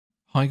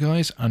Hi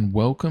guys, and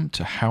welcome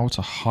to how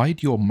to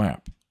hide your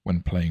map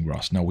when playing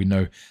Rust. Now we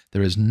know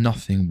there is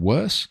nothing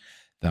worse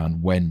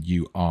than when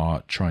you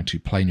are trying to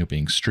play and you're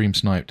being stream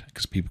sniped,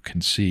 because people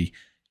can see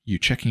you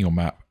checking your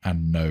map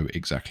and know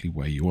exactly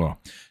where you are.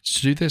 So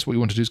to do this, what you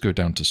want to do is go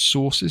down to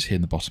sources here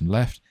in the bottom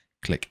left,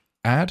 click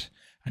add,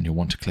 and you'll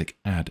want to click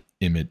add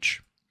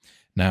image.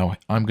 Now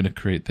I'm going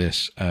to create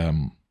this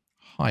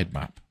hide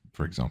map,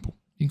 for example.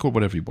 You can call it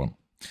whatever you want,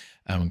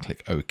 and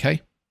click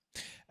OK.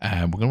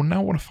 And we're going to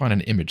now want to find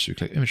an image. So we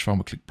click image file,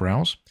 we click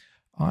browse.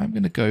 I'm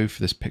going to go for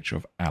this picture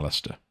of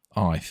Alistair.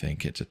 I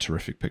think it's a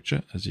terrific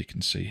picture, as you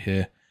can see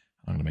here.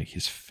 I'm going to make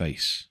his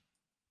face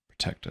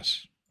protect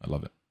us. I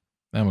love it.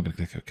 Then we're going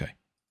to click OK.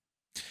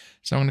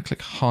 So I'm going to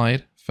click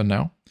hide for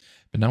now.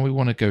 But now we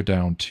want to go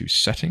down to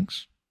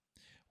settings.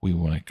 We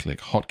want to click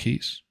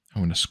hotkeys.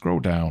 I'm going to scroll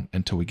down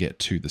until we get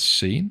to the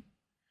scene.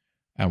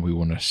 And we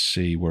want to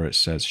see where it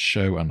says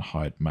show and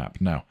hide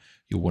map. Now,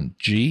 you'll want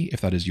G if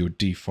that is your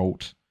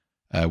default,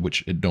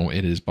 which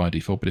it is by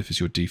default, but if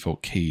it's your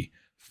default key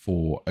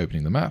for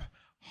opening the map,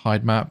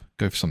 hide map,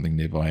 go for something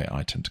nearby.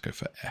 I tend to go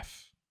for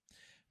F.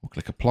 We'll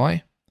click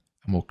apply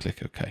and we'll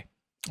click OK.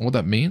 And what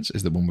that means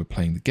is that when we're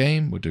playing the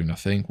game, we're doing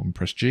nothing. When we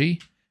press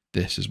G,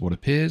 this is what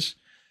appears.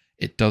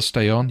 It does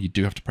stay on. You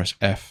do have to press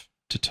F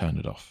to turn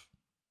it off.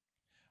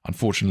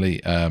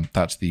 Unfortunately,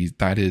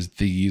 that is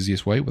the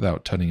easiest way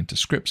without turning into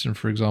scripts in,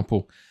 for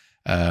example.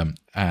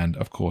 And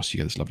of course, you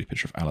get this lovely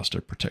picture of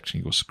Alistair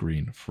protecting your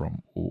screen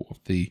from all of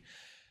the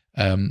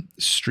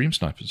stream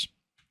snipers.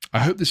 I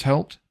hope this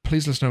helped.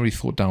 Please let us know what you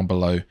thought down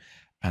below.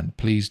 And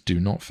please do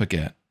not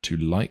forget to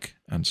like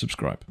and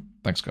subscribe.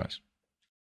 Thanks, guys.